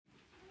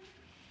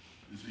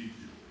Ezekiel,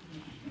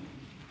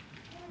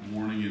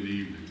 morning and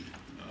evening.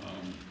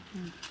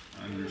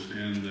 I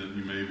understand that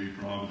you may be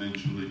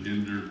providentially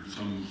hindered.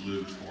 Some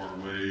live far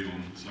away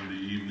on Sunday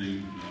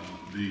evening.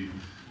 The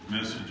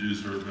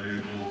messages are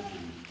available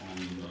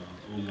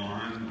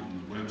online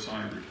on the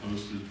website. They're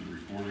posted. The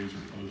recordings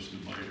are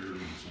posted later.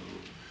 And so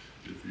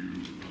if you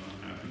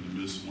happen to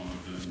miss one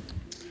of them,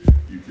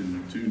 you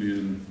can tune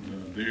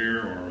in there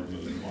or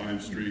the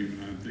live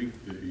stream. I think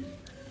the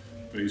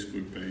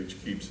Facebook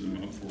page keeps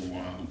them up for a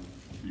while.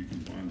 You can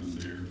find them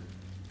there.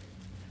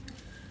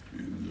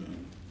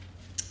 And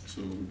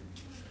so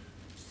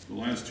the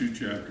last two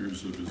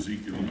chapters of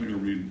Ezekiel, I'm not going to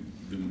read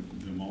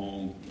them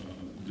all.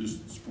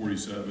 Just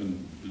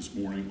 47 this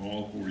morning,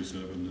 all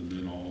 47, and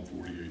then all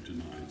 48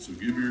 tonight. So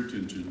give your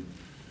attention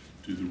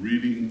to the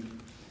reading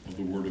of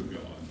the Word of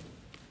God.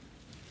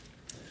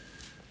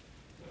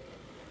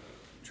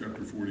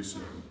 Chapter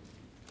 47.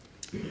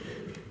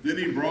 Then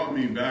he brought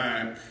me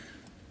back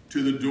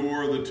to the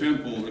door of the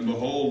temple, and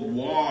behold,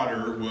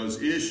 water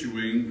was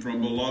issuing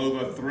from below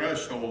the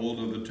threshold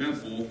of the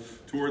temple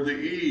toward the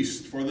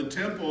east, for the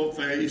temple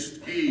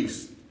faced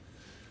east.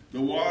 The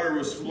water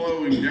was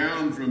flowing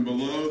down from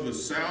below the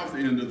south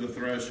end of the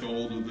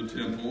threshold of the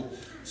temple,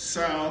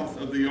 south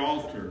of the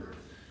altar.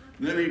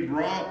 Then he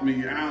brought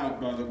me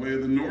out by the way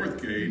of the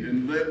north gate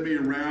and led me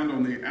around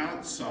on the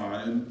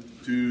outside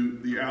to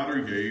the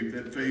outer gate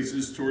that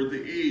faces toward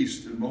the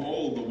east. And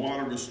behold, the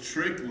water was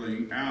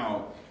trickling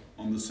out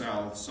on the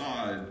south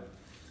side.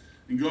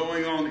 And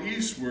going on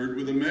eastward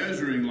with a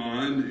measuring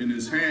line in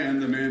his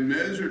hand, the man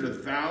measured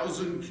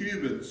 1,000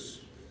 cubits.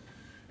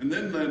 And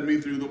then led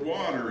me through the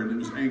water, and it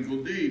was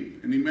ankle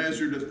deep. And he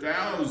measured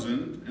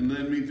 1,000, and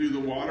led me through the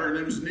water, and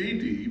it was knee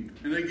deep.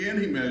 And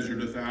again he measured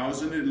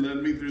 1,000, and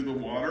led me through the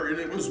water, and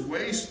it was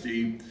waist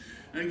deep.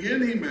 And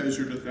again he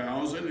measured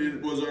 1,000, and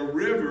it was a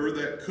river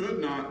that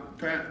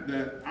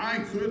I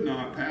could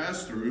not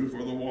pass through,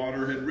 for the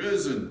water had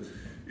risen.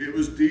 It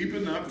was deep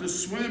enough to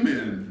swim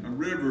in, a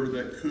river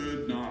that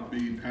could not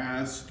be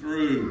passed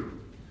through.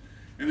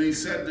 And he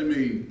said to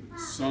me,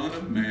 Son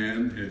of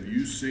man, have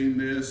you seen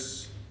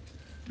this?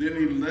 Then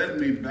he led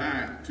me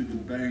back to the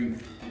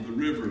bank of the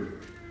river.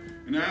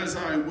 And as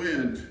I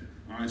went,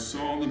 I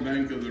saw on the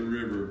bank of the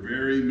river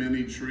very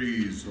many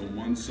trees on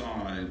one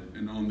side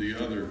and on the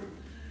other.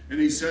 And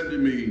he said to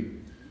me,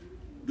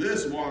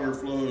 This water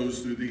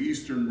flows through the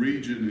eastern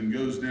region and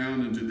goes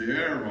down into the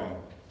Arabah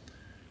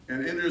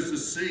and enters the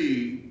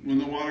sea. When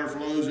the water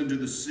flows into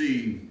the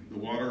sea, the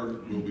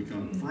water will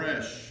become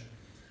fresh.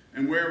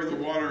 And wherever the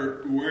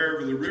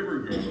river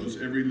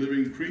goes, every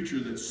living creature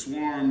that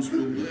swarms will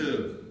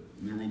live.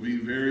 There will be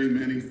very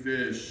many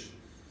fish.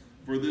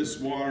 For this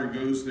water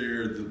goes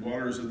there, the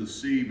waters of the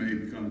sea may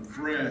become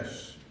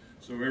fresh,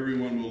 so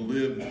everyone will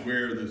live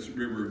where this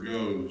river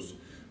goes.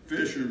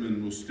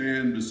 Fishermen will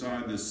stand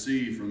beside the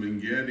sea from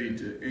En-Gedi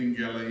to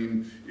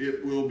En-Galim.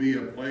 It will be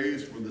a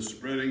place for the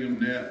spreading of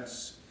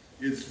nets.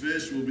 Its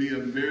fish will be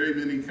of very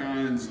many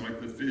kinds, like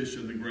the fish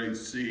of the great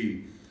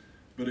sea.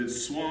 But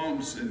its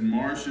swamps and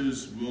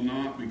marshes will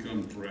not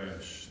become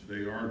fresh.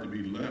 They are to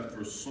be left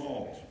for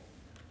salt.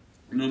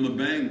 And on the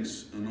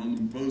banks and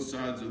on both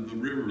sides of the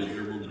river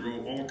there will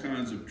grow all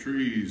kinds of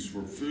trees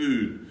for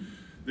food.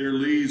 Their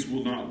leaves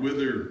will not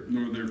wither,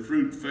 nor their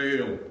fruit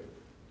fail.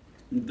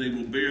 They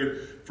will bear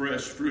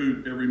fresh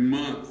fruit every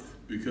month,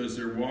 because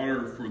their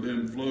water for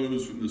them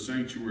flows from the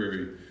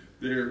sanctuary.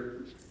 Their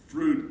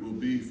fruit will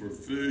be for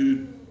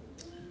food,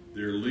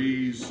 their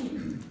leaves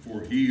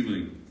for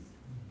healing.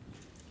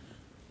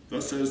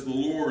 Thus says the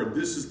Lord,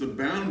 this is the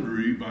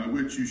boundary by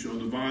which you shall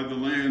divide the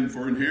land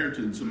for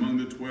inheritance among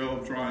the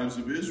 12 tribes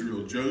of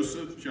Israel.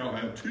 Joseph shall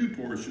have 2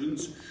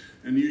 portions,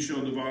 and you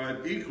shall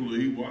divide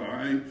equally what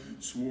I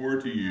swore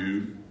to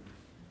you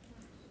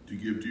to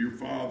give to your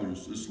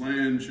fathers. This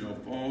land shall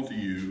fall to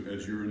you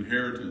as your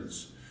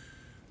inheritance.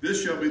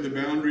 This shall be the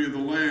boundary of the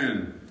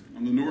land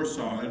on the north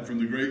side from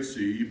the great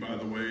sea by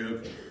the way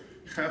of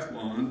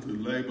Hethlon to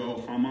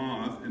Lebo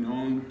Hamath and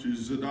on to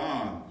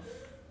Zedad,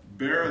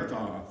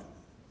 Berathoth,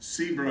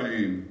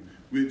 Sebraim,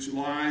 which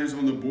lies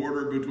on the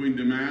border between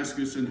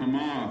Damascus and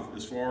Hamath,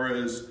 as far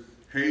as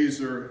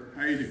Hazer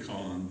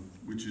Hadikon,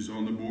 which is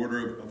on the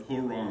border of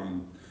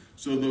Horon.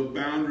 So the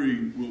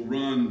boundary will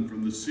run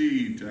from the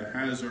sea to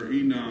Hazar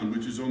Enon,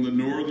 which is on the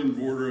northern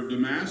border of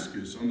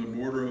Damascus. On the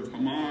border of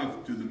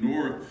Hamath to the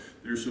north,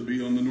 there shall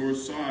be on the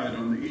north side.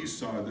 On the east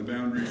side, the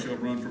boundary shall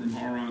run from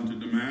Haran to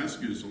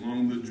Damascus,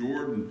 along the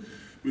Jordan,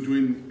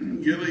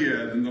 between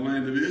Gilead and the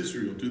land of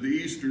Israel, to the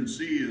eastern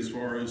sea as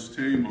far as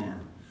Tamar.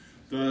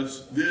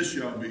 Thus, this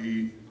shall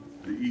be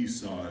the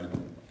east side.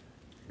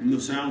 On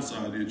the south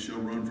side, it shall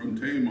run from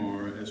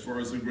Tamar as far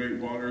as the great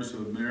waters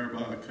of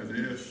Meribah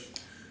Kadesh,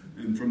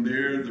 and from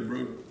there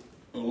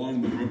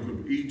along the brook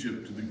of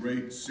Egypt to the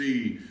great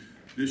sea.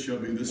 This shall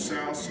be the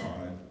south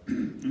side.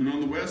 And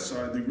on the west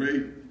side, the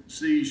great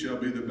sea shall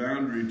be the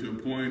boundary to a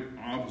point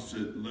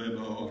opposite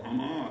Lebo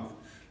Hamath.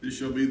 This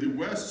shall be the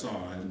west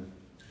side.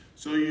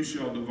 So you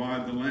shall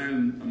divide the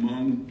land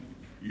among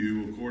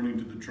you according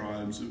to the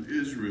tribes of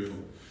Israel.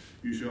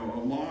 You shall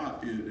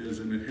allot it as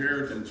an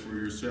inheritance for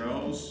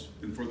yourselves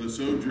and for the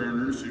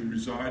sojourners who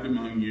reside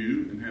among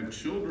you and have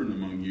children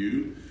among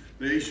you.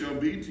 They shall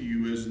be to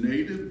you as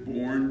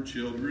native-born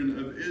children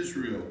of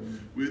Israel.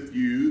 With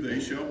you they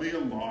shall be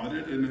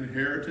allotted an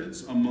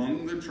inheritance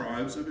among the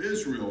tribes of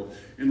Israel.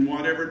 In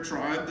whatever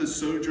tribe the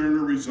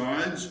sojourner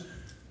resides,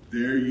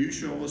 there you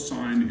shall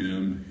assign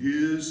him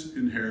his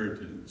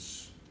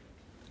inheritance,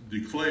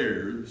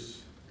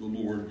 declares the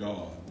Lord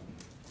God.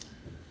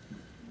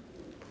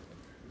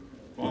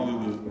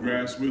 Father, the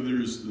grass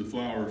withers, the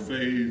flower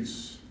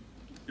fades,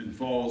 and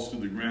falls to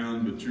the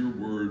ground, but your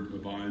word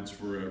abides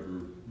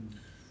forever.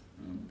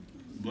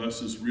 Bless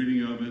this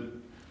reading of it,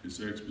 its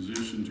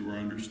exposition to our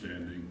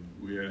understanding.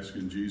 We ask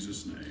in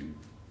Jesus' name.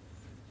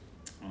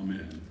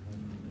 Amen.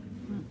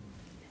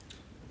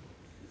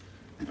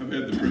 I've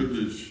had the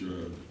privilege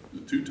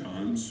 2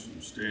 times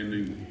of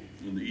standing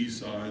on the east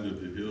side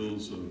of the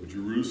hills of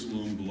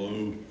Jerusalem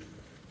below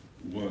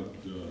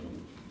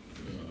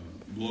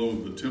below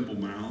the Temple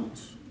Mount,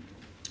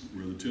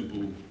 where the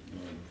Temple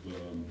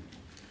of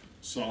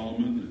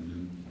Solomon and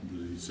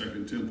then the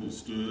Second Temple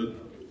stood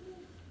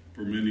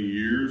for many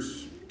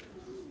years,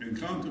 and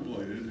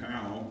contemplated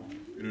how,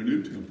 in a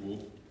new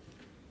temple,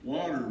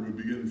 water would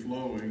begin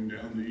flowing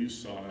down the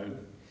east side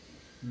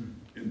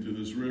into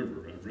this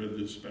river. I've read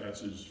this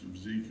passage from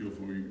Ezekiel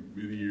for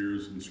many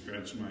years and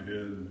scratched my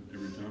head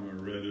every time I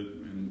read it,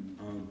 and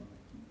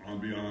I'll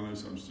be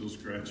honest, I'm still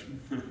scratching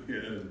my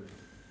head.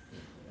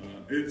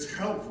 It's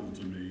helpful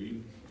to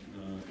me.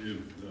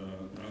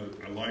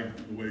 I like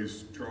the way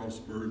Charles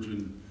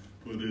Spurgeon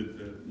put it,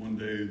 that one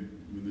day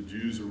when the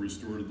Jews are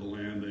restored to the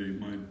land,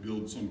 they might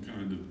build some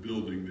kind of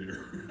building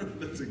there.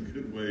 That's a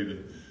good way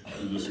to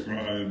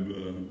describe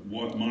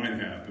what might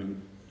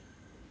happen.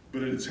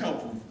 But it's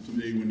helpful to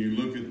me when you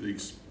look at the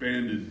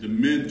expanded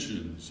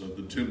dimensions of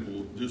the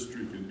temple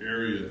district and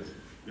area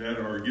that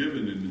are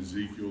given in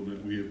Ezekiel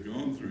that we have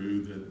gone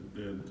through,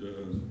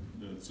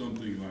 that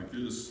something like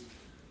this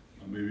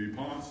may be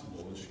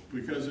possible.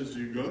 Because as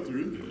you go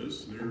through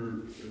this,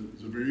 there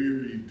is a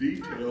very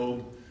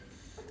detailed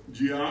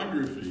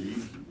geography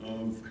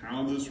of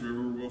how this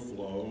river will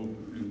flow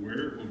and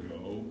where it will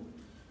go.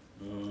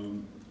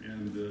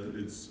 It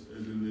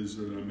is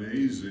an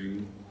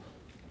amazing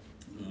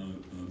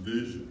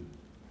vision.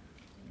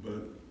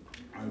 But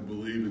I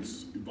believe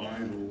it's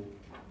vital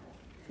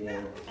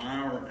for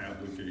our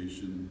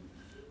application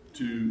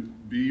to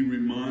be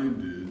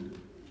reminded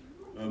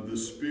of the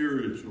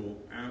spiritual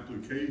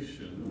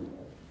application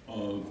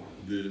of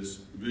this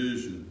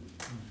vision.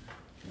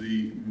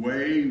 The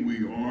way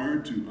we are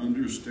to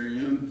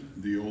understand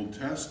the Old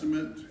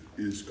Testament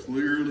is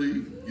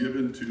clearly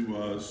given to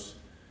us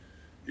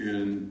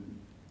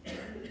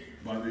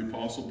by the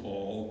Apostle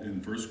Paul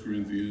in 1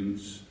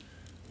 Corinthians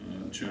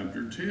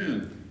chapter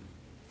 10.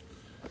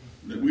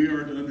 That we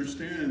are to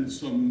understand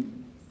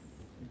some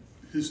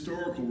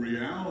historical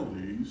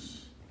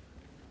realities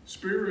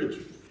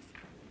spiritually.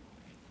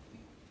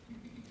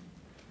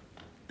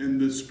 And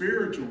the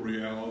spiritual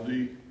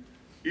reality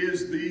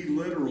is the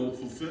literal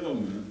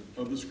fulfillment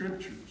of the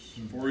Scriptures.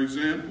 For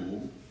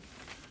example,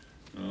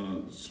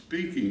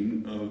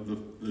 speaking of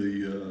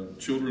the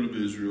children of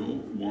Israel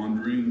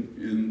wandering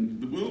in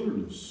the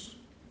wilderness,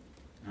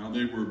 how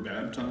they were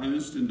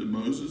baptized into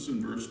Moses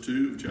in verse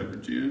 2 of chapter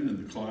 10,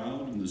 in the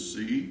cloud and the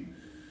sea,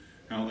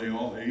 how they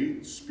all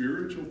ate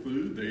spiritual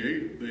food. They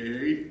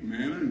ate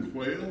manna and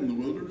quail in the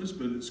wilderness,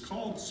 but it's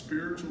called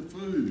spiritual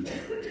food.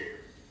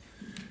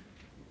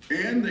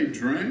 And they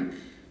drank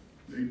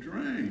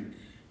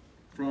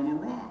from a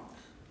rock.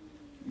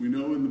 We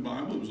know in the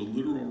Bible it was a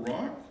literal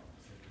rock,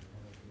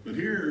 but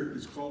here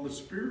it's called a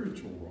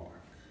spiritual rock.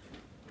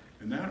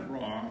 And that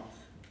rock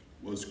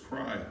was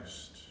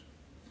Christ.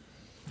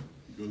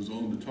 He goes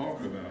on to talk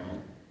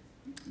about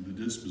the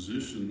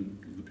disposition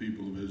of the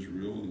people of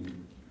Israel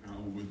and how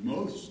with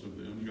most of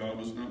them God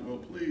was not well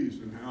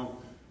pleased, and how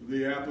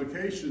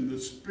the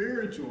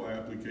spiritual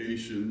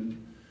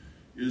application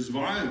is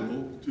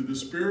vital to the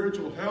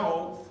spiritual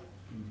health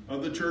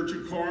of the church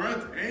of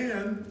Corinth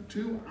and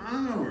to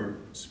our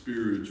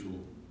spiritual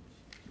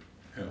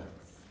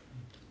health.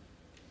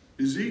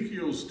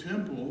 Ezekiel's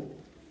temple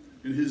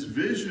and his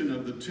vision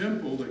of the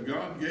temple that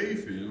God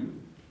gave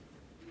him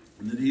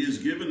and that he is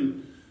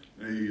given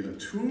a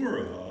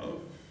tour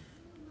of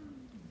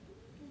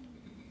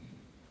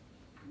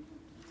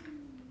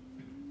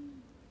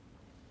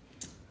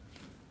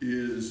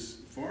is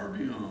far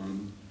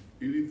beyond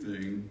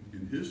anything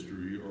in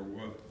history or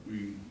what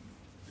we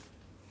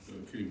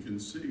can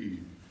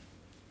conceive.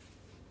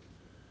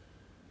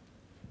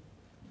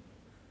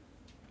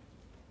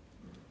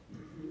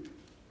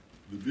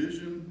 The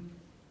vision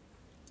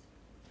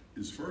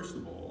is, first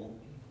of all,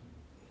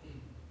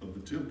 of the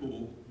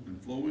temple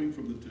and flowing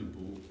from the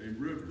temple a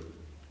river.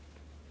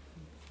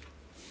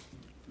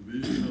 The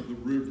vision of the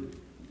river.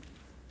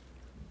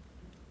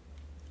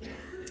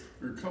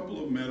 There are a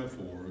couple of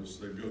metaphors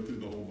that go through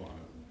the whole Bible.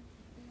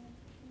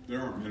 There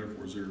aren't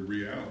metaphors, there are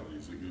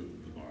realities that go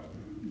through the Bible.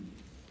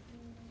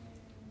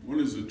 One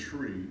is a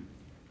tree.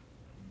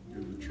 You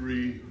have the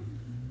tree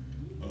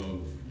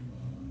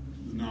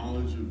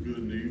knowledge of good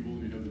and evil,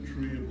 and you have the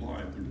tree of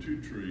life. There are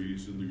two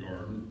trees in the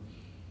garden.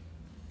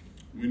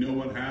 We know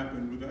what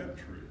happened with that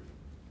tree.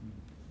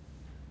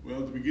 Well,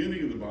 at the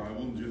beginning of the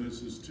Bible, in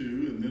Genesis 2,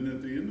 and then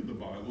at the end of the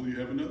Bible, you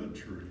have another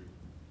tree.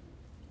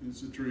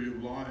 It's the tree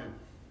of life.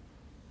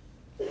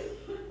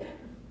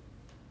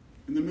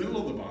 In the middle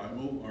of the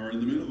Bible, or in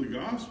the middle of the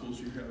Gospels,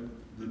 you have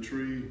the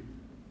tree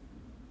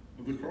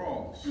of the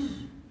cross,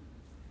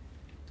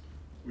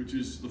 which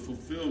is the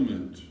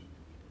fulfillment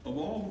of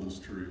all those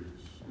trees.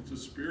 It's a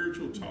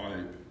spiritual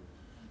type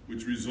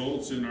which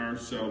results in our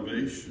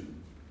salvation.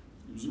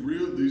 These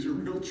are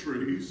real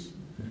trees,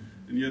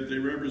 and yet they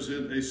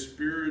represent a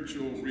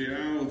spiritual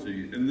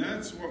reality. And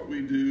that's what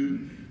we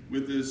do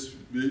with this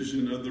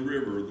vision of the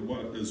river,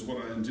 what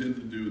I intend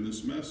to do in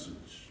this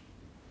message.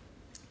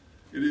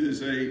 It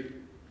is a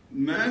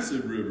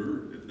massive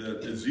river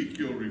that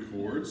Ezekiel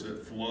records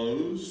that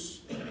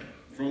flows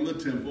from the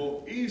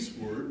temple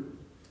eastward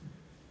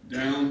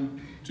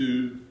down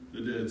to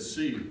the Dead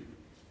Sea.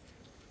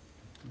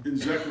 In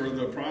Zechariah,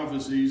 the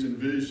prophecies and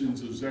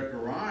visions of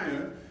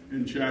Zechariah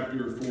in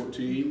chapter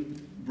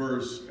 14,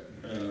 verse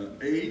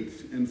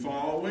 8 and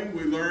following,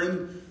 we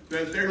learn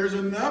that there is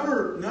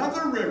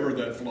another river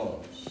that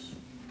flows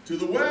to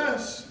the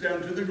west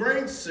down to the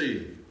Great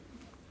Sea.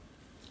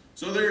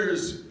 So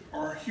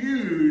are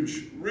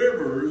huge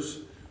rivers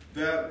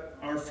that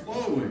are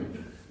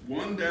flowing.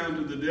 One down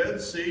to the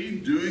Dead Sea,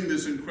 doing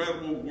this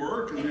incredible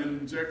work, and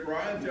then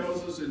Zechariah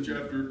tells us in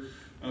chapter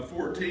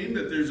 14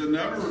 that there's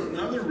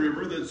another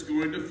river that's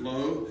going to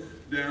flow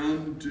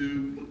down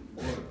to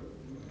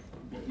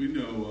what we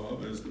know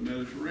of as the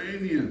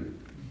Mediterranean.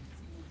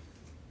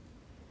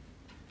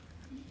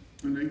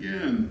 And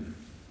again,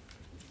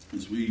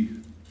 as we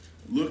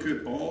look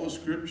at all the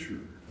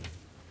Scripture,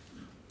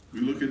 we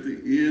look at the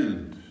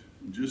end.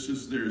 Just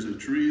as there's a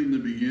tree in the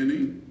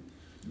beginning,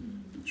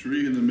 a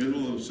tree in the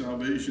middle of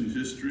salvation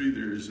history,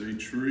 there is a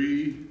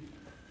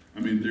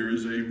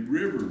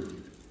river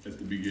at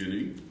the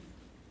beginning,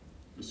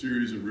 a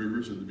series of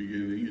rivers at the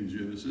beginning in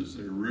Genesis.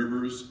 There are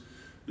rivers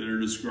that are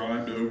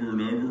described over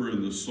and over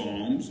in the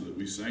Psalms that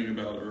we sang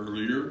about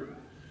earlier.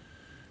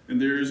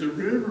 And there is a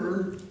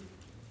river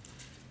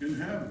in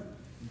heaven,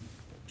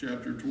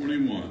 chapter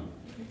 21.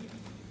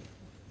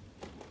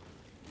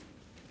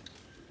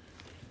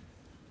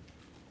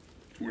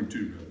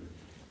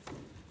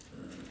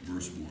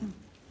 Verse 1.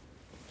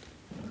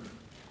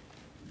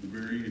 At the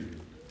very end,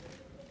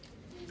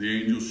 the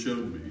angel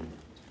showed me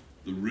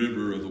the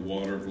river of the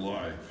water of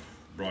life,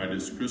 bright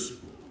as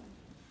crystal,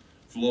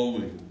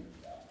 flowing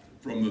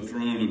from the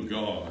throne of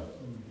God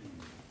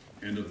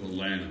and of the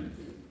Lamb.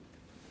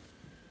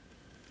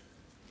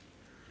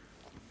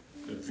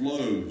 It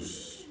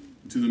flows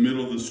to the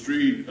middle of the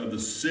street of the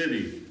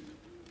city.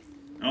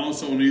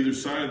 Also on either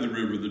side of the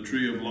river, the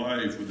tree of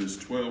life with its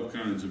 12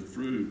 kinds of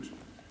fruit,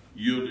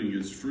 yielding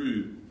its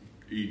fruit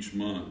each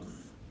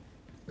month.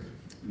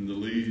 And the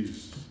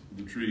leaves of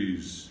the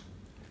trees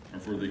are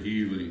for the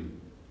healing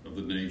of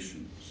the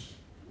nations.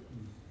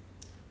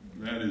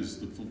 That is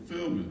the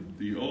fulfillment,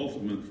 the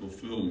ultimate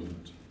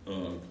fulfillment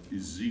of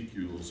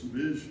Ezekiel's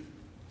vision.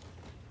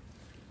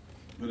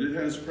 But it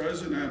has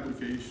present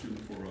application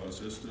for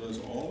us, as does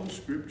all of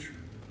Scripture.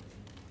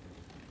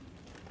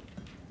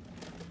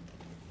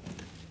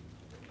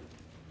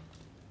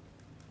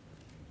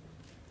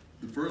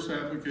 The first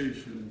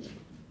application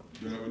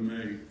that I would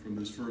make from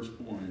this first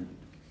point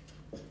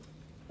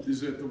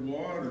is that the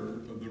water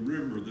of the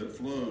river that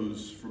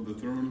flows from the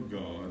throne of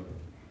God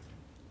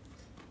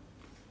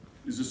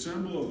is a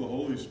symbol of the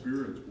Holy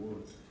Spirit's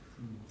work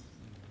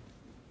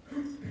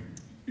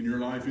in your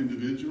life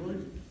individually,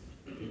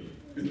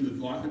 in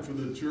the life of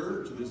the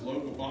church, of this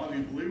local body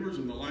of believers,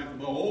 in the life of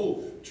the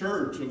whole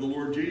church of the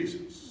Lord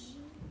Jesus.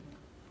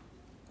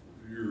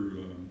 Your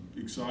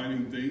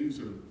exciting things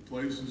of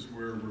places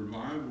where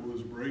revival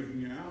is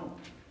breaking out.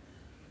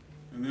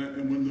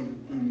 And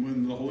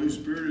when the Holy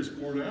Spirit is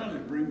poured out,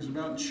 it brings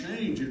about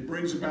change. It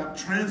brings about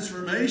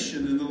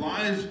transformation in the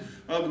lives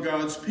of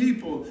God's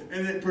people.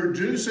 And it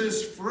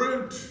produces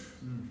fruit.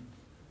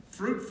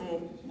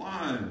 Fruitful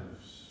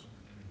lives.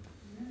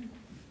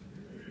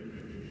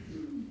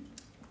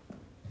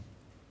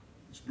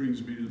 This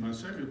brings me to my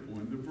second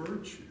point, the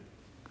virtue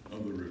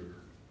of the river.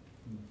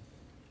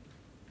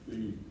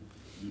 The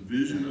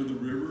vision of the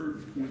river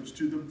points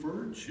to the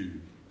virtue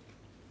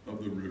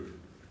of the river.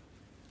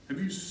 Have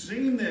you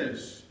seen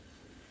this?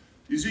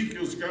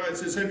 Ezekiel's guide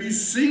says, have you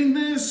seen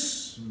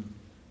this?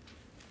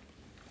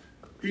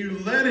 He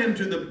led him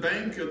to the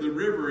bank of the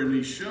river and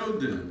he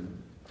showed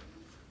them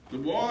the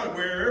water.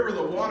 Wherever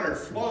the water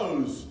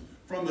flows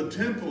from the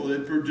temple,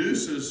 it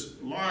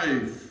produces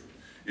life,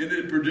 and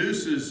it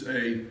produces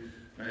an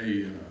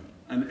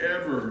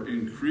ever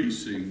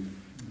increasing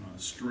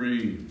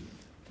stream.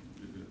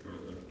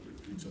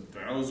 It's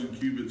 1,000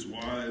 cubits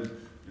wide.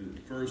 And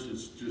at first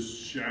it's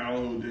just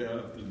shallow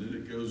depth, and then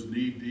it goes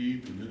knee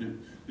deep, and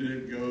then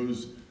it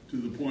goes to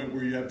the point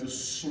where you have to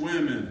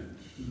swim in it.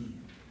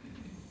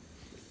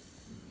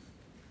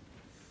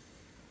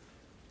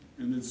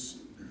 And it's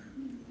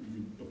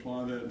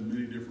apply that in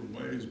many different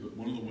ways, but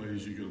one of the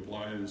ways you could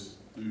apply it is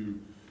through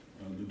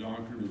the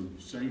doctrine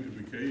of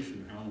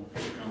sanctification, how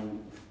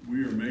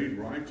we are made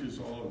righteous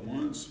all at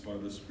once by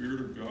the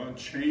Spirit of God,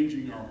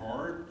 changing our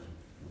heart,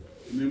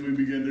 and then we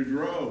begin to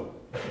grow.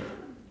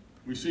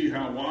 We see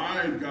how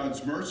wide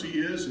God's mercy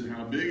is and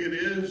how big it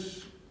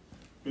is,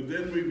 but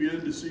then we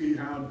begin to see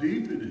how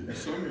deep it is.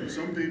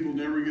 Some people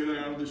never get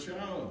out of the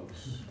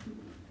shallows.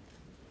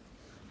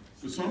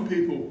 But some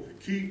people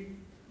keep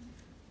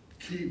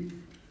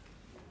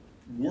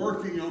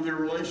working on their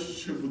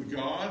relationship with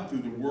God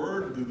through the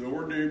Word, through the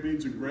ordinary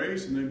means of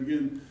grace,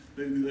 and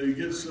they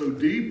get so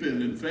deep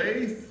in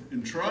faith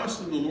and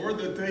trust in the Lord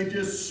that they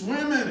just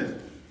swim in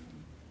it.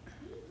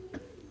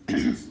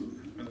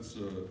 That's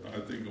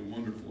I think, a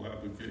wonderful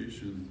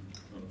application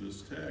of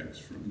this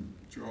text from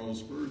Charles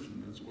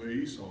Spurgeon. That's the way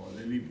he saw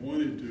it. And he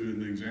pointed to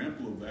an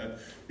example of that.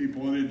 He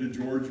pointed to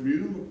George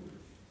Mueller.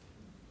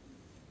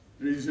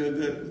 And he said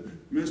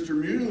that Mr.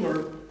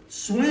 Mueller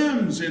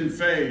swims in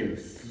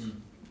faith.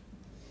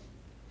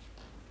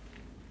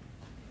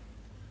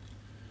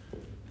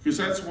 Because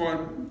that's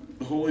what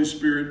the Holy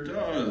Spirit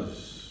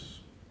does.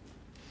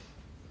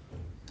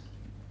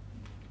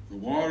 The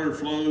water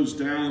flows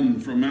down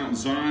from Mount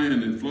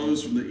Zion. It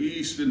flows from the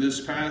east in this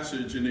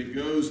passage, and it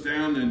goes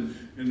down and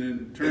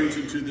then turns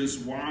into this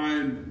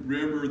wide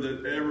river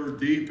that ever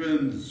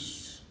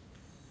deepens.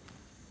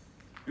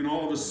 And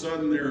all of a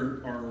sudden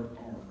there are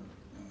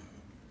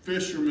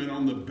fishermen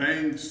on the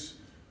banks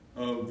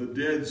of the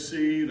Dead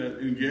Sea. That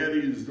En-Gedi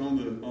is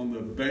on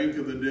the bank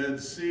of the Dead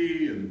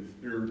Sea, and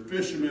there are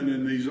fishermen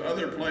in these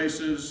other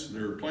places.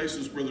 There are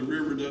places where the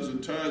river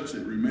doesn't touch;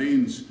 it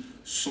remains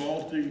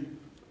salty.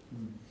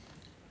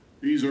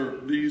 This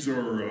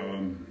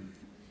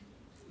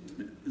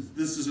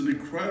is an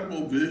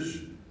incredible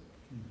vision.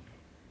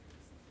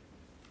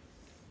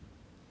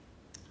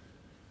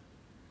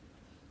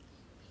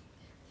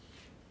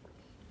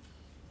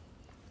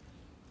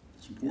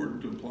 It's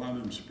important to apply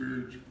them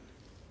spiritually.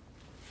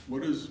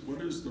 What is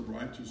the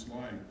righteous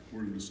like,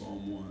 according to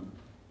Psalm 1?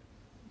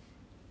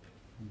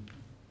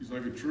 He's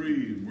like a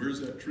tree, and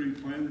where's that tree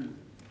planted?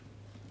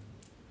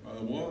 By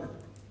the water.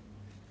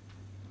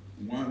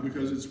 Why?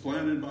 Because it's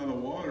planted by the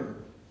water.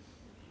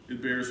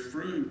 It bears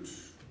fruit.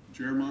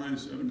 Jeremiah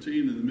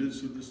 17, in the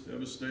midst of this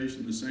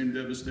devastation, the same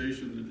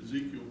devastation that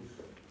Ezekiel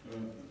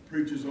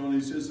preaches on, he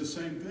says the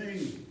same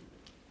thing.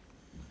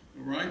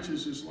 The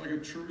righteous is like a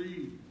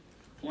tree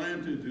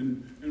planted,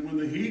 and when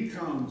the heat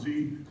comes,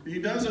 he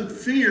doesn't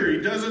fear,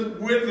 he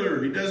doesn't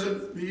wither,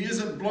 he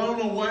isn't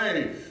blown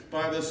away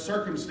by the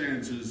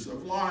circumstances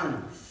of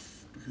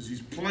life, because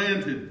he's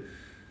planted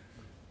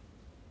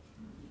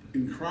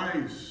in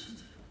Christ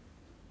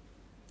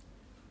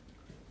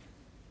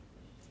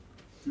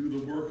through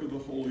the work of the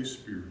Holy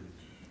Spirit.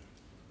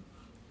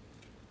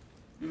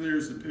 And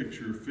there's the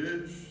picture of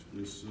fish,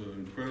 this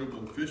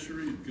incredible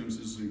fishery. It becomes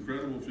this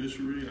incredible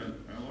fishery.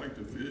 I like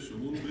to fish a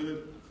little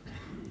bit.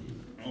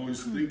 I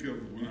always think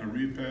of, when I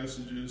read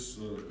passages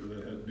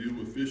that deal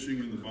with fishing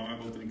in the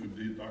Bible, think of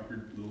the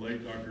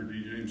late Dr.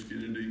 D. James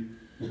Kennedy.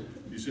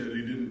 He said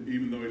he didn't,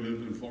 even though he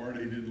lived in Florida,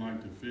 he didn't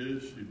like to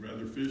fish. He'd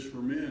rather fish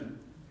for men.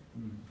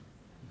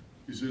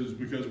 He says,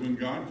 because when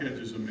God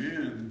catches a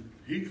man,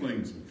 he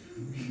cleans him.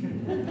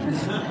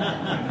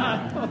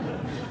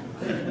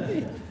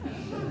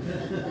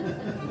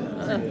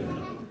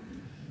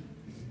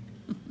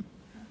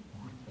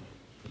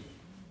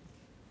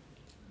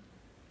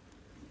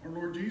 Our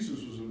Lord Jesus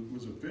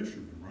was a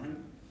fisherman, right?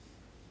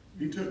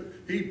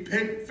 He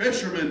picked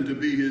fishermen to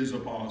be his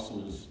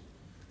apostles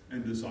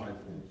and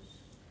disciples.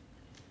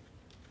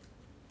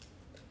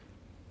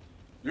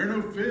 There are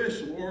no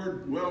fish,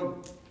 Lord.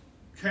 Well,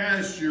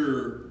 cast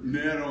your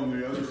net on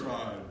the other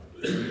side.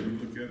 They would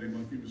look at him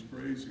like he was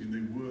crazy, and they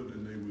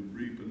would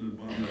reap an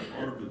abundant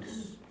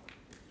harvest.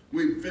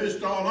 We've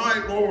fished all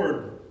night,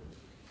 Lord,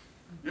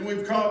 and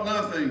we've caught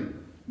nothing.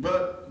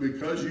 But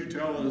because you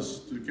tell us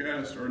to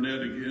cast our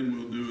net again,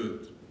 we'll do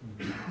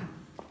it.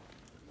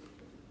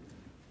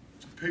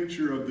 It's a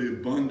picture of the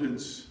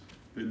abundance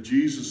that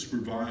Jesus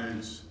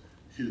provides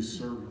his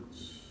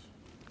servants.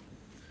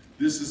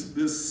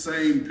 This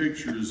same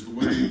picture is the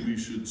way we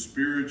should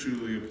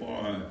spiritually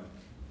apply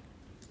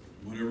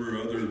whatever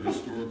other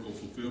historical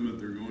fulfillment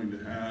they're going to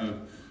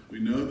have. We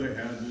know they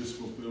had this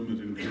fulfillment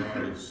in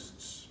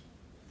Christ.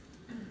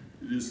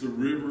 It is the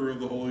river of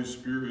the Holy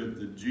Spirit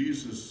that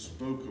Jesus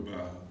spoke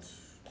about.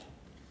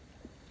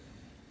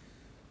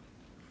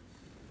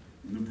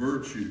 And the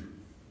virtue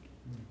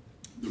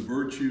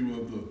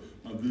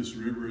of this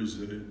river is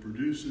that it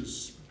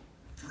produces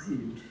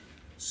fruit,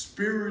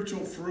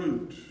 spiritual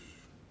fruit.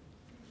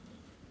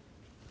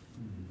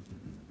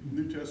 The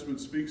New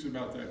Testament speaks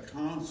about that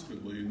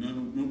constantly, no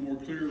more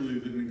clearly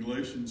than in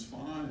Galatians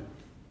 5,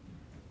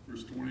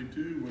 verse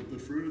 22. What the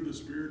fruit of the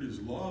Spirit is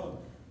love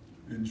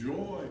and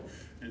joy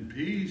and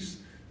peace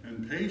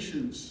and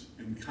patience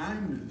and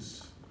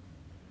kindness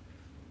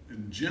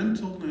and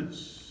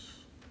gentleness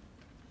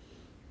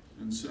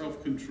and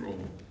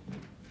self-control.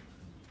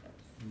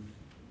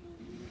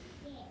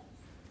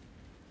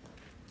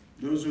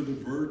 Those are the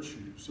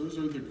virtues. Those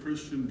are the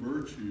Christian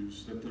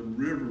virtues that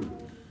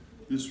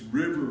this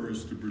river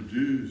is to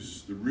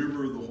produce. The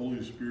river of the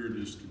Holy Spirit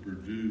is to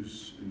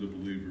produce in the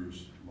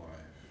believer's life.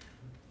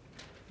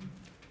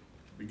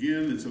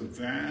 Again, it's a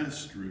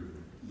vast river.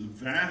 The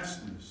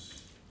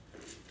vastness,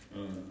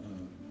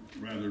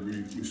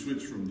 we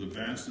switch from the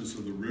vastness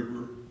of the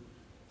river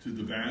to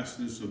the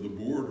vastness of the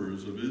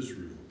borders of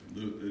Israel.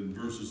 In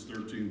verses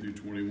 13 through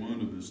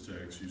 21 of this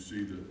text, you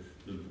see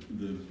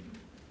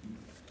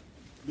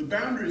the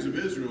boundaries of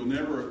Israel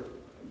never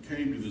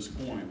came to this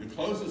point. The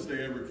closest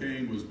they ever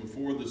came was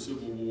before the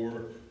civil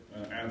war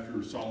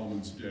after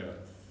Solomon's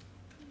death.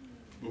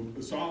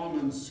 But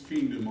Solomon's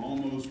kingdom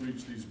almost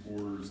reached these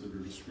borders that are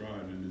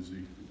described in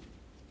Ezekiel.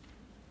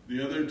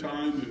 The other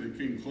time that it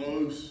came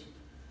close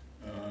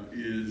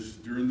is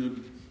during the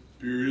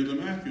period of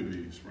the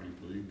Maccabees,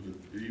 frankly,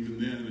 but even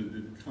then it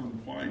didn't come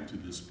quite to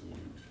this point.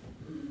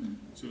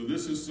 So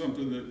this is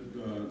something that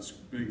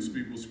makes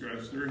people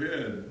scratch their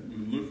head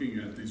when looking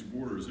at these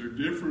borders. They're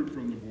different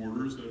from the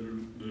borders that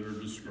are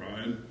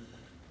described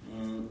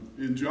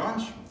in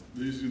Joshua.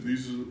 These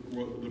are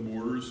what the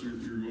borders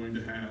you're going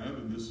to have,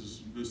 and this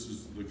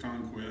is the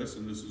conquest,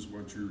 and this is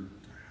what you're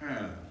to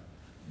have.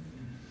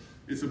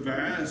 It's a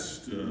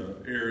vast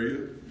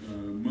area,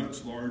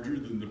 much larger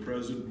than the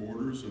present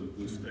borders of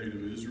the state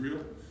of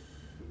Israel.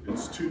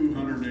 It's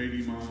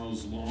 280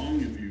 miles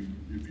long if you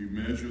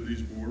measure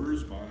these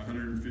borders, by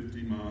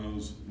 150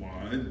 miles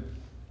wide.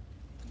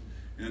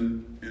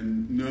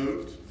 And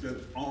note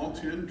that all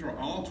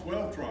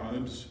 12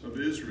 tribes of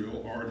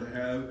Israel are to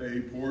have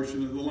a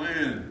portion of the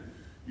land.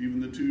 Even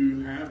the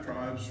two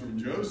half-tribes from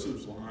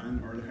Joseph's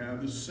line are to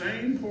have the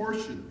same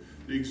portion,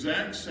 the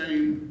exact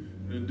same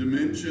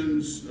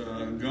dimensions.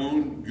 If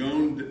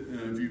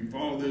you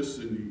follow this,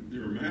 and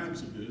there are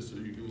maps of this, so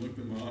you can look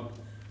them up,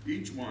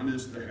 each one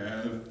is to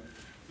have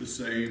the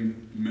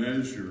same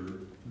measure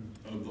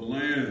of the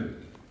land.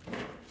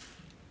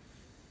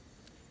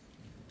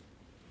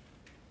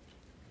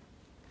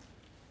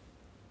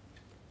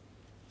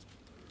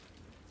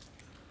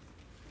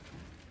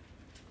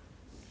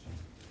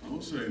 I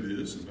will say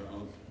this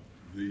about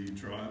the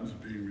tribes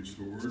being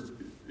restored: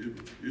 it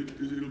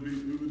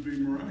would be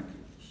miraculous,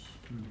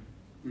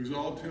 because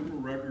all temple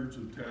records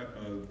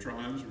of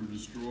tribes were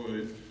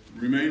destroyed.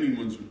 The remaining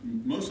ones,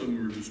 most of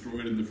them were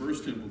destroyed in the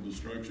first temple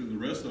destruction.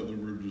 The rest of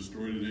them were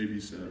destroyed in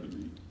AD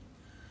 70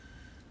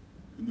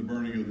 in the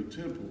burning of the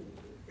temple.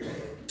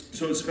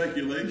 So it's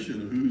speculation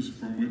of who's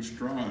from which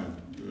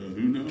tribe.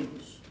 Who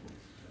knows?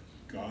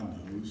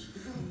 God knows.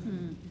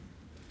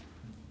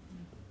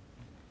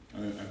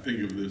 I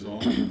think of this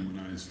often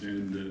when I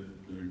stand at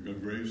a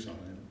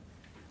graveside.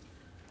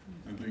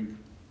 I think,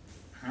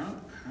 how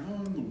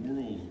in the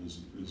world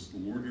is the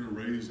Lord going to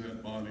raise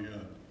that body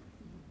up?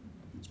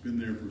 It's been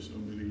there for so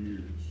many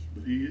years,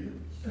 but He is.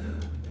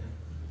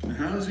 And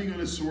how is He going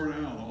to sort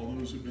out all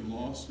those who've been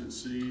lost at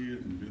sea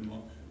and been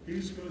lost?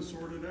 He's going to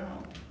sort it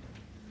out.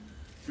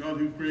 God,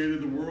 who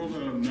created the world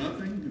out of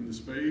nothing in the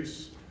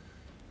space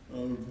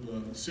of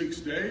 6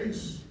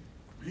 days,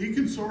 He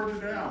can sort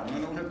it out. I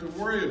don't have to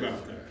worry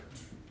about that.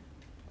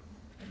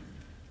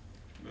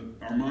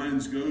 But our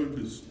minds go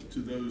to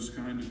those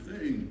kind of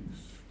things.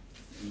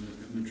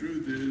 And the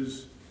truth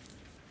is,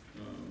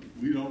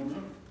 we don't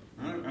know.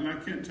 And I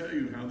can't tell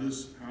you how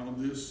this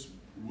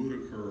would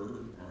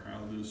occur or how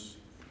this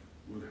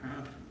would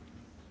happen.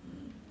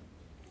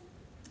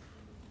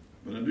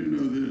 But I do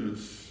know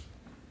this.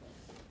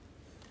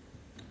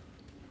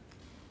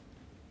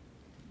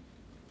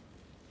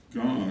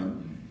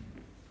 God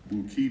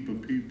will keep a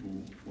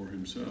people for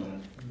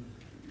Himself,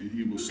 and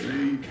He will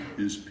save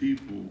His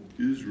people,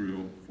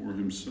 Israel, for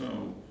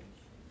Himself.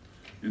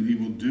 And He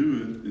will do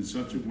it in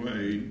such a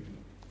way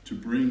to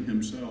bring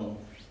Himself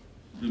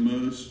the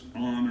most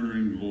honor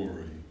and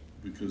glory,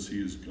 because He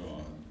is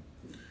God.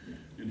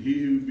 And He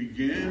who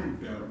began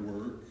that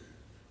work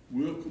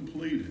will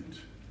complete it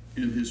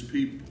in His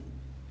people.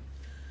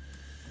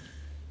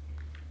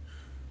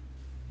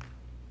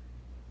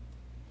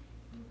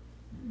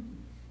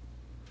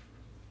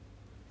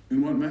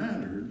 And what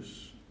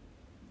matters,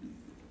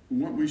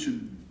 what we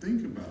should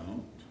think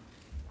about,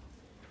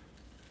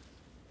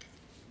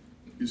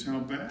 is how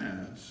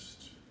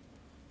vast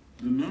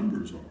the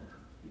numbers are.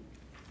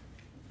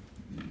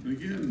 And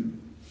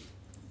again,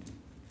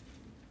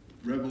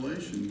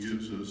 Revelation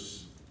gives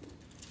us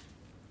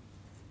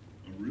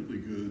a really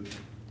good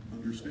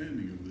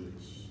understanding of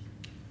this.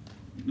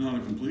 Not a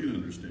complete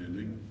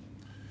understanding.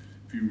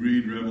 If you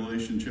read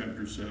Revelation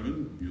chapter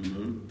 7, you'll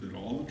note that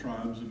all the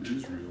tribes of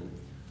Israel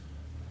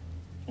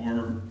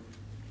are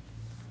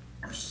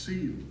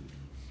sealed.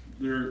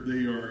 They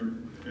are,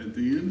 at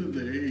the end of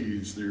the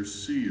age, they're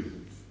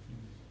sealed.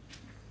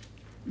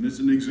 And it's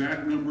an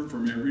exact number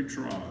from every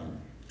tribe,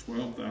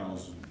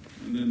 12,000.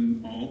 And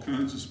then all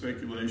kinds of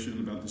speculation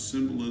about the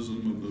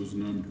symbolism of those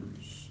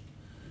numbers.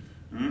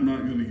 And I'm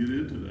not going to get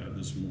into that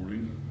this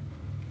morning.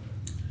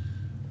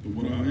 But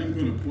what I am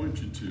going to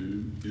point you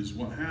to is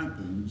what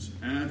happens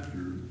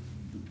after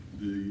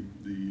the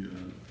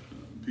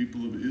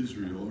people of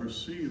Israel are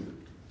sealed.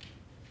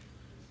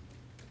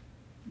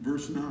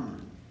 Verse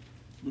 9.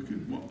 Look at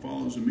what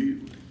follows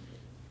immediately.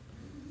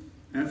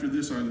 After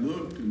this I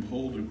looked, and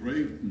behold, a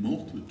great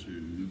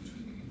multitude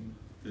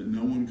that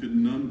no one could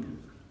number,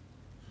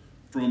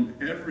 from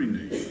every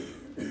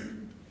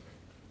nation,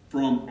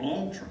 from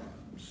all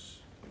tribes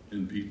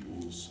and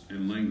peoples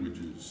and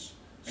languages,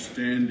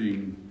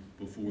 standing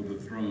before the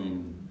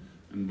throne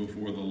and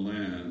before the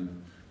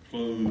Lamb,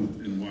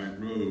 clothed in white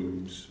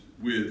robes,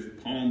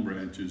 with palm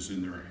branches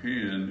in their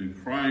hand,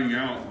 and crying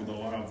out with a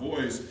loud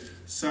voice,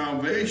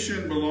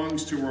 "Salvation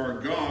belongs to our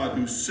God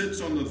who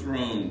sits on the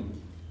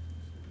throne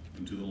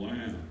and to the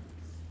Lamb."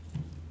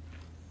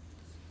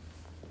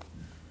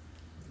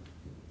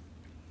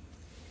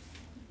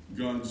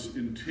 God's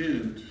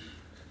intent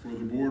for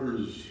the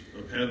borders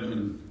of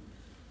heaven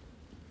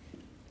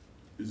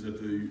is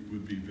that they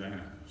would be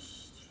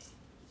vast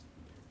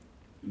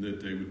and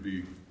that they would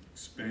be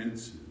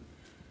expansive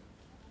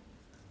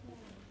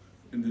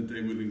and that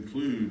they would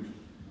include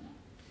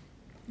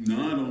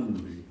not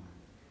only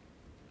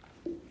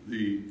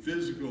the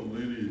physical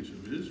lineage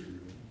of Israel.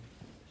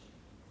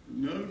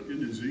 Note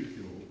in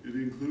Ezekiel, it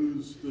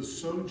includes the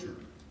sojourner,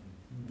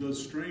 the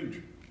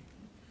stranger.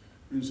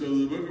 And so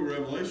the book of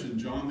Revelation,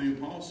 John the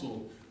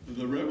Apostle,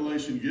 the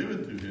revelation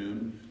given to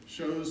him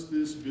shows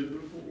this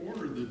biblical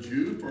order, the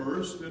Jew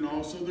first and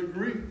also the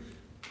Greek.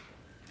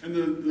 And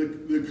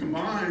the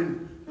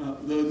combined,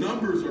 the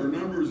numbers are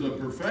numbers of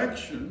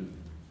perfection.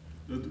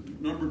 The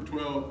number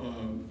 12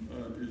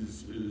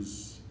 is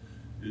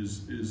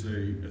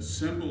a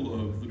symbol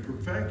of the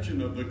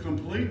perfection of the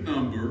complete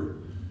number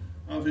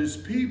of his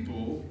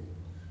people,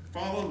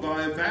 followed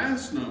by a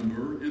vast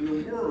number in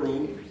the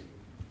world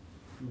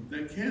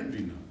that can't be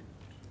numbered.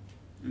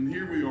 And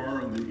here we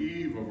are on the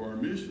eve of our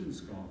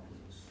missions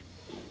conference.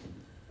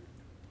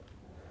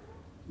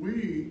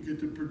 We get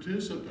to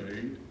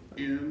participate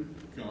in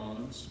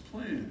God's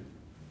plan.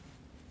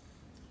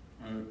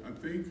 I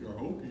think, or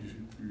hope you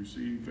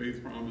receive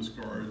faith promise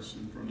cards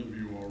in front of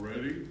you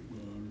already.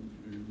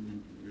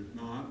 If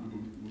not,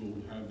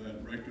 we'll have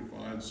that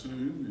rectified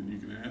soon, and you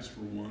can ask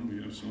for one.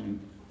 We have some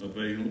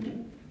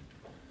available.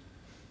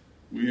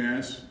 We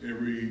ask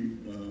every,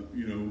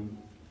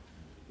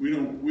 we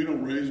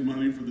don't raise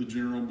money for the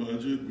general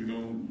budget. We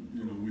don't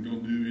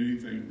do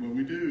anything, but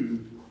we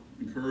do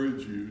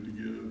encourage you to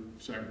give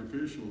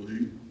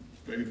sacrificially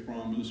faith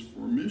promise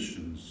for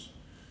missions.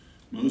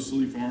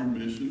 Mostly foreign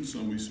missions.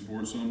 Some we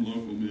support, some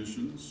local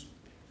missions.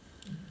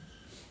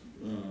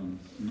 I'm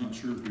not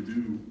sure if we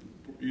do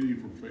any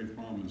for faith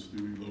promise.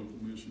 Do we local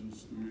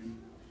missions? Do we?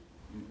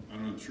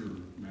 I'm not sure.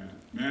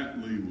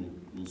 Matt Lee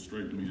will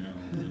straighten me out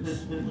on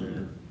this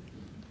later.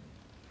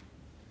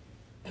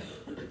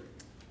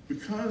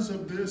 Because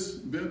of this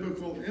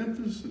biblical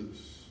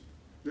emphasis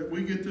that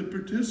we get to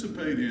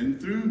participate in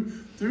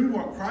through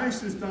what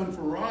Christ has done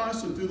for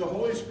us and through the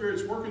Holy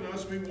Spirit's work in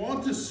us, we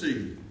want to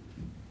see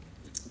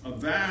a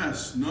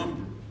vast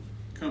number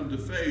come to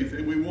faith,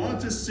 and we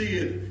want to see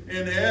it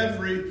in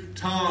every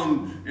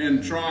tongue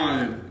and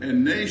tribe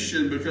and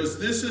nation, because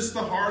this is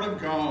the heart of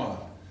God,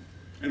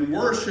 and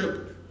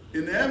worship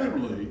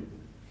inevitably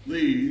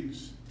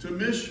leads to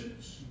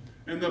missions.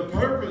 And the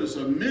purpose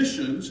of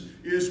missions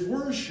is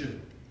worship,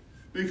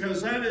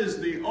 because that is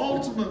the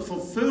ultimate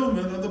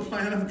fulfillment of the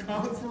plan of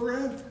God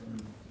forever.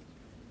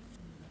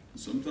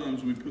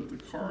 Sometimes we put the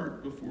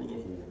cart before the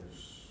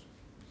horse.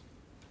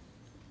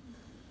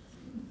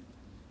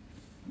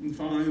 And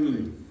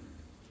finally,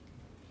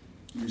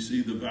 we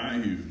see the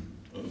value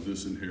of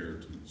this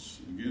inheritance.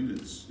 Again,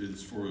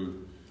 it's for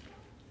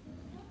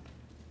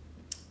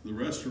the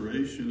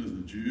restoration of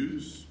the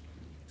Jews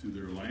to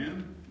their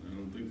land. I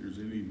don't think there's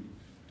any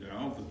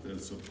doubt that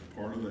that's a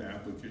part of the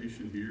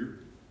application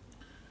here.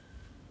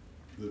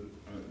 I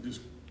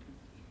just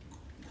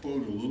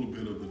quote a little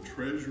bit of the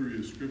Treasury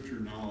of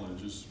Scripture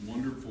Knowledge, this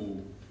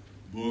wonderful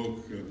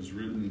book that was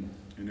written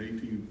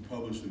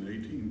published in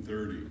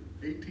 1830.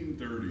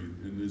 1830,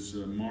 and it's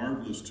a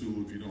marvelous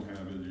tool. If you don't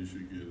have it, you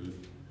should get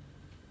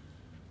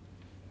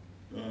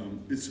it.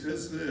 It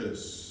says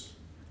this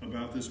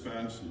about this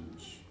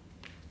passage.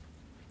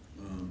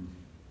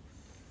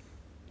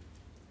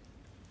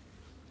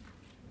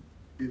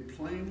 It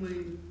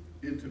plainly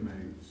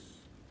intimates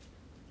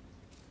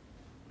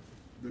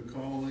the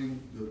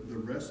calling, the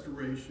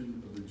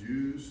restoration of the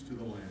Jews to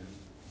the land.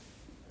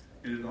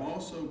 And it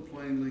also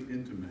plainly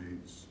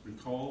intimates the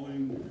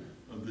calling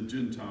of the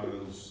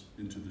Gentiles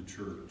into the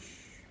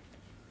church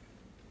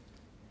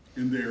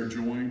in their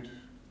joint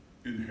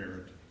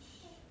inheritance.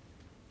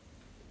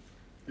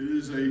 It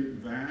is a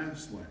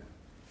vast land.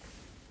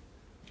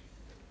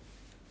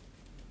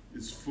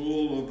 It's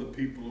full of the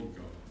people of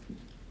God.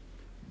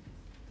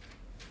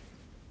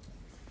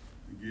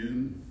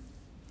 Again,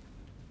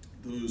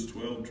 those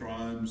 12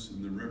 tribes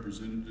and the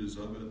representatives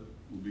of it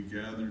will be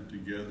gathered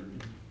together.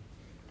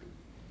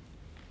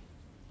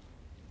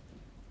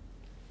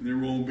 And there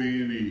won't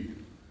be any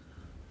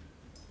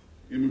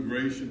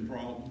immigration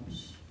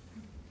problems.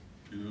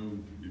 The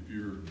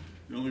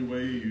only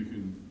way you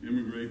can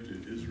immigrate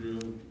to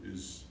Israel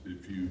is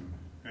if you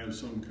have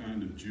some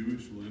kind of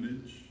Jewish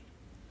lineage.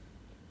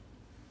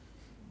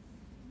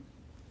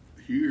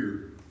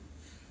 Here,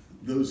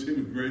 those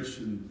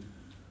immigration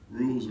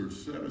rules are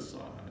set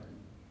aside.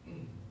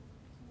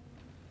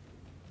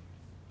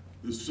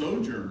 The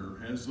sojourner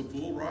has the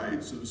full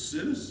rights of a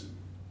citizen.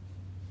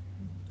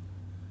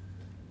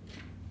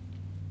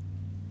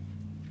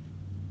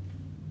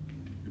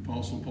 The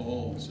Apostle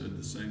Paul said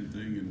the same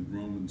thing in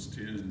Romans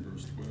 10,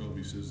 verse 12.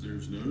 He says,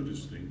 there's no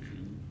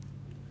distinction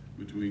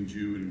between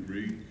Jew and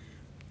Greek,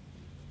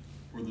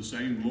 for the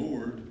same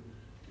Lord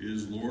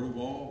is Lord of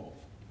all,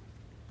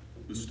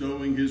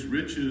 bestowing his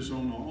riches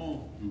on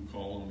all who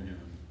call on him.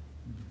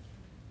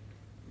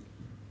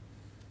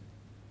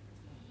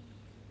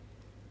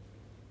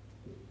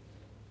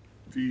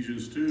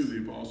 Ephesians 2,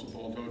 the Apostle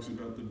Paul talks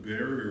about the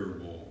barrier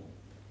wall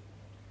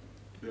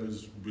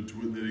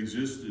that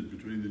existed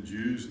between the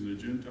Jews and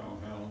the Gentile,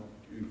 how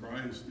in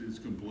Christ it's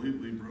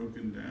completely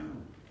broken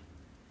down.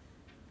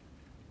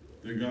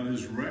 That God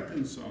has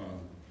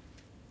reconciled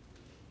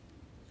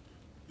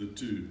the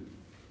two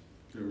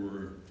that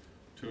were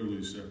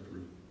totally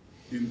separate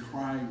in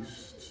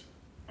Christ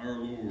our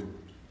Lord.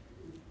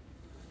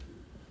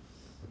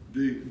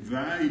 The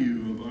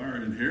value of our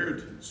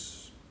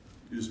inheritance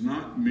is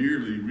not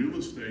merely real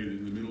estate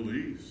in the Middle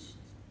East.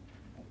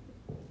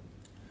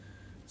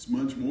 It's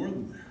much more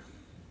than that.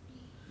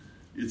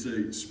 It's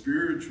a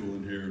spiritual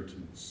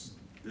inheritance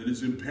that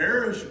is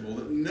imperishable,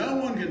 that no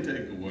one can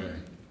take away.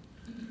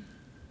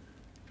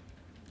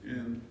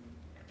 And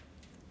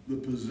the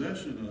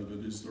possession of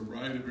it is the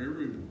right of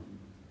everyone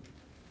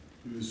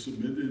who has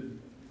submitted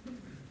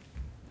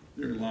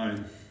their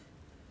life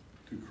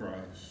to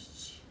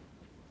Christ,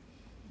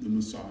 the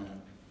Messiah,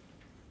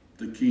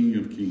 the King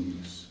of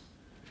Kings,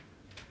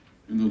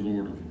 and the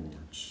Lord of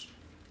Lords.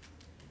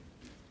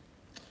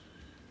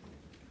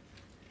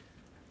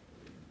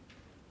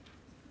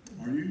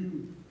 Are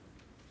you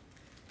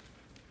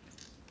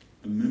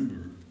a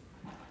member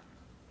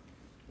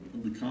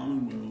of the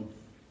Commonwealth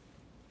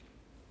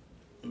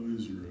of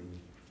Israel?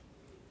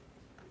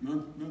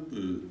 Not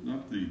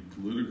the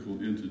political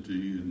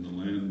entity in the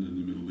land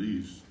in the Middle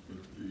East,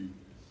 but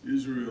the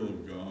Israel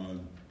of God,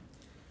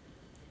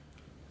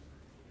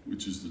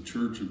 which is the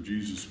Church of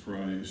Jesus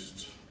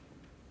Christ,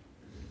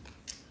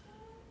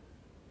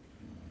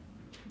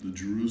 the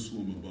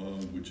Jerusalem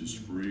above, which is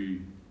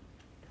free.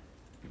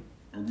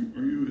 Are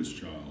you his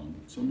child?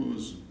 Some of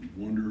us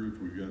wonder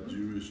if we've got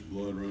Jewish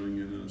blood running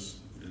in us,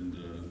 and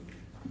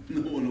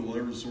no one will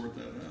ever sort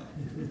that out,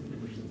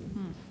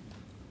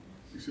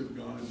 except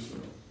God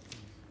himself.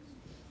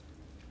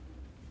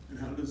 And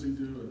how does he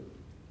do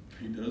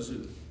it? He does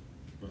it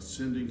by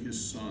sending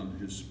his Son,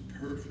 his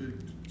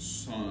perfect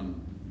Son,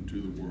 into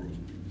the world.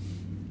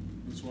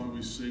 That's why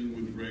we sing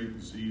with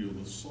great zeal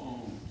the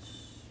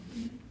Psalms.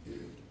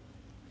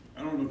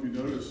 I don't know if you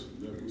noticed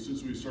that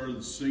since we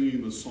started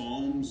singing the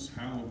Psalms,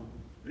 how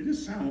they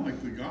just sound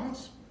like the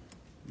gospel.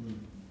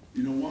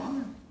 You know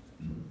why?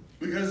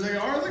 Because they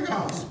are the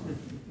gospel.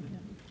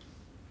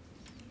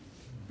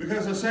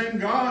 Because the same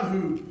God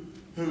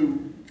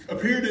who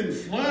appeared in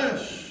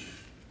flesh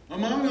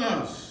among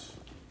us,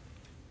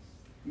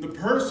 in the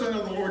person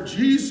of the Lord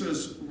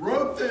Jesus,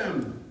 wrote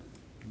them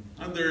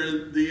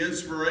under the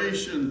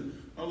inspiration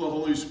of the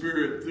Holy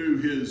Spirit through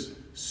his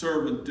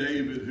servant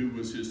David, who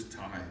was his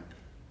type.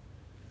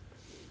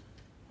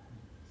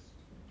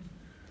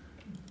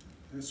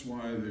 That's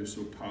why they're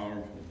so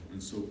powerful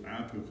and so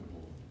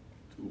applicable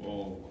to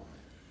all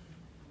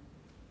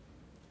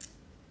life.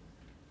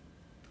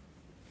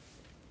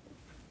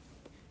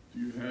 Do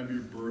you have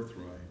your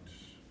birthright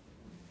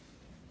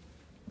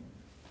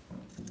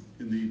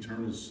in the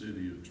eternal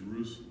city of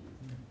Jerusalem?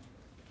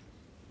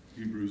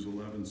 Hebrews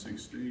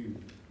 11:16.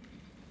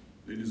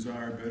 They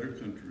desire a better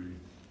country,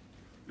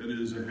 that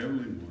is, a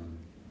heavenly one.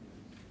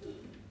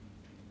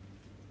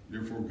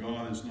 Therefore,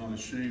 God is not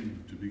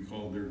ashamed to be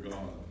called their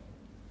God.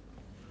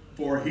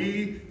 For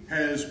he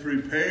has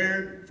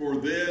prepared for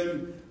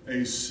them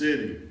a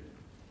city.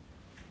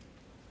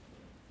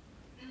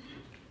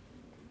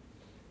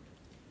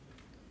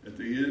 At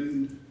the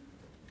end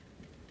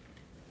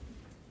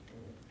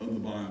of the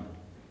Bible,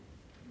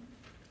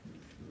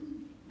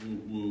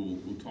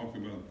 we'll talk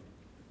about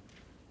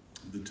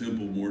the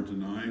temple more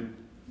tonight.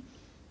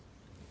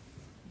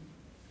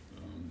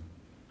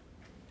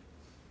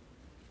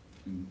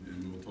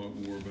 And we'll talk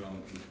more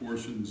about the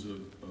portions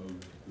of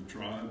the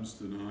tribes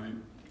tonight,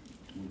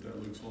 what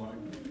that looks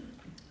like.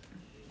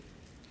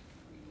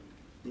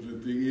 But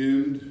at the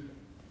end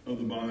of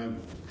the Bible,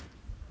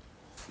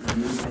 we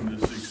move from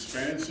this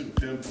expansive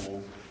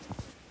temple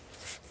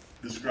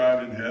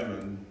described in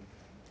heaven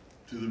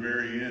to the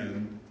very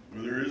end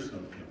where there is no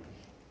temple.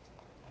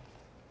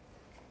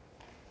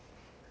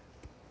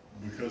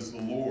 Because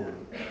the Lord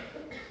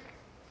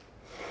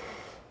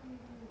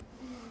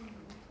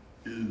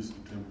is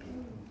the temple.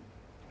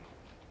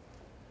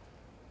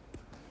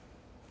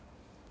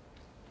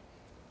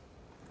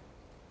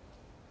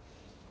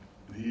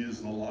 And he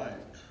is the light.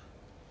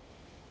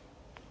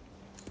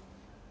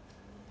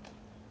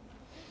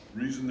 The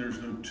reason there's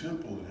no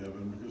temple in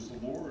heaven because the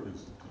Lord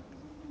is the temple.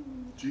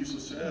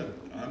 Jesus said,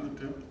 I'm the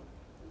temple.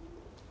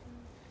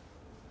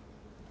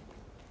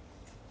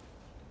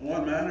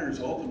 What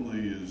matters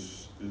ultimately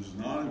is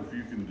not if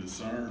you can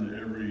discern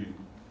every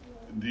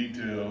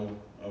detail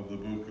of the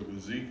book of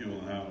Ezekiel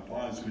and how it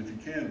applies. And if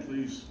you can,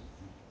 please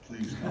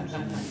come see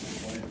me and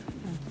explain it.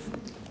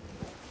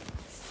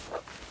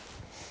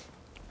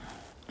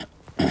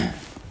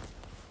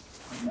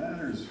 What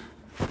matters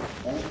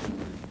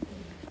ultimately,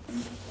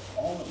 and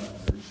all that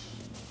matters,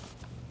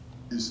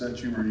 is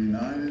that you are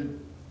united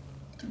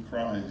to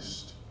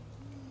Christ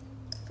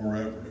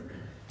forever.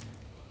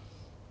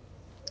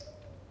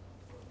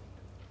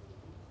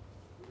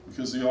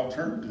 Because the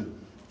alternative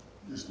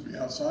is to be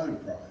outside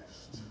of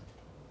Christ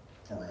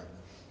forever.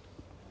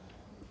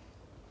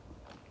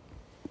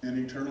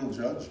 In eternal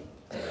judgment.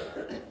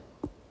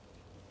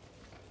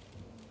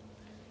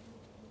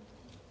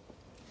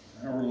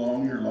 However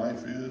long your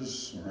life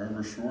is, or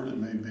however short it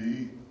may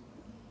be,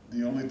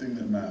 the only thing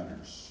that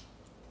matters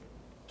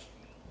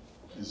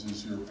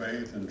is your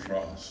faith and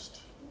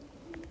trust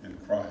in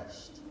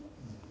Christ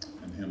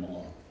and Him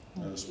alone.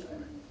 Let us pray.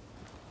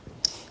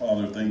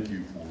 Father, thank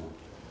you for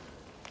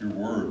your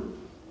word.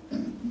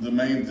 The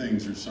main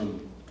things are so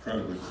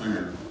incredibly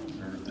clear.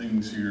 There are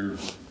things here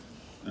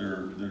that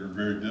are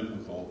very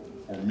difficult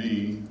for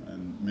me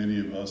and many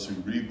of us who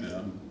read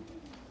them.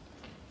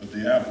 But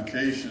the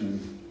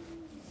application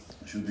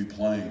should be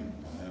plain.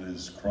 That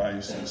is,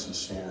 Christ is the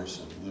source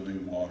of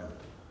living water.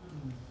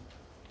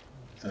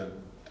 That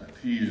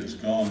He has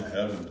gone to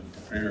heaven to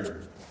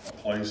prepare a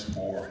place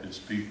for His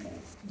people.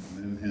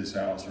 And in His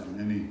house are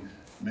many,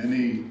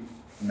 many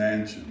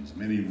mansions,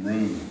 many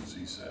rooms,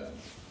 He said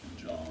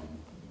in John.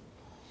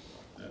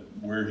 That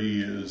where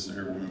He is,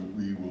 there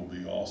we will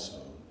be also.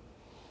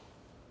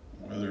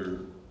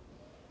 Whether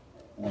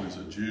one is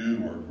a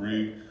Jew or a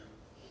Greek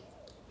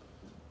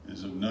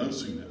is of no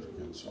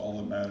significance. All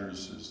that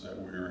matters is that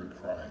we are in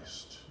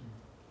Christ.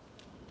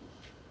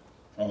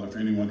 Father, if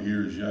anyone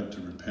here is yet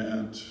to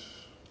repent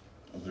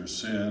of their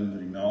sin,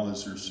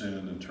 acknowledge their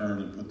sin, and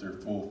turn and put their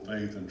full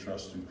faith and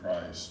trust in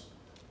Christ,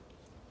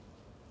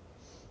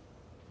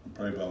 we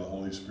pray by the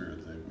Holy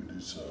Spirit that we do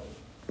so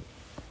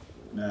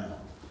now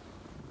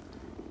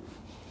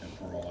and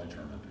for all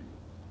eternity.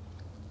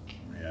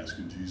 We ask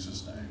in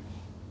Jesus' name.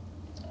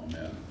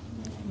 Amen.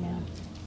 Amen.